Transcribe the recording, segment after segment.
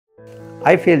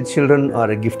I feel children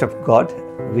are a gift of God.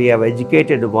 We have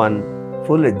educated one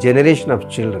full generation of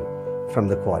children from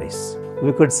the Quarries.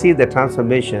 We could see the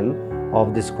transformation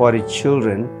of these Quarry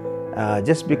children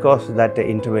just because of that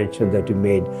intervention that we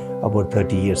made about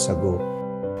 30 years ago.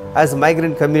 As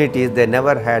migrant communities, they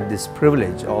never had this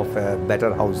privilege of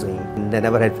better housing. They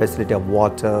never had facility of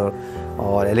water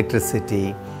or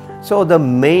electricity. So the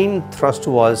main thrust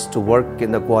was to work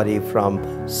in the quarry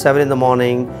from 7 in the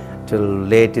morning till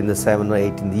late in the 7 or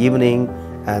 8 in the evening,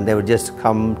 and they would just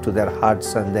come to their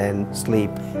huts and then sleep,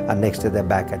 and next day they're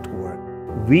back at work.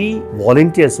 We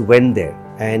volunteers went there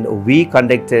and we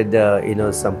conducted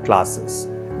some classes.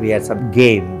 We had some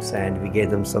games and we gave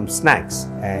them some snacks,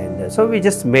 and so we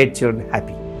just made children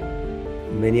happy.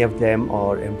 Many of them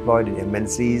are employed in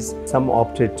MNCs. Some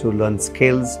opted to learn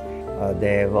skills.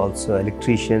 They have also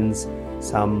electricians.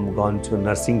 Some gone to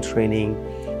nursing training.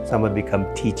 Some have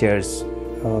become teachers.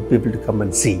 People to come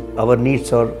and see. Our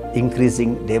needs are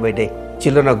increasing day by day.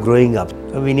 Children are growing up.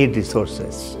 We need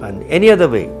resources. And any other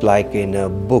way, like in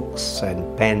books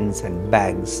and pens and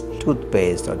bags,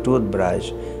 toothpaste or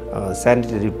toothbrush,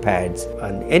 sanitary pads,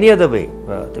 and any other way,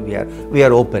 we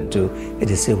are open to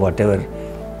receive whatever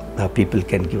people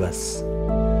can give us.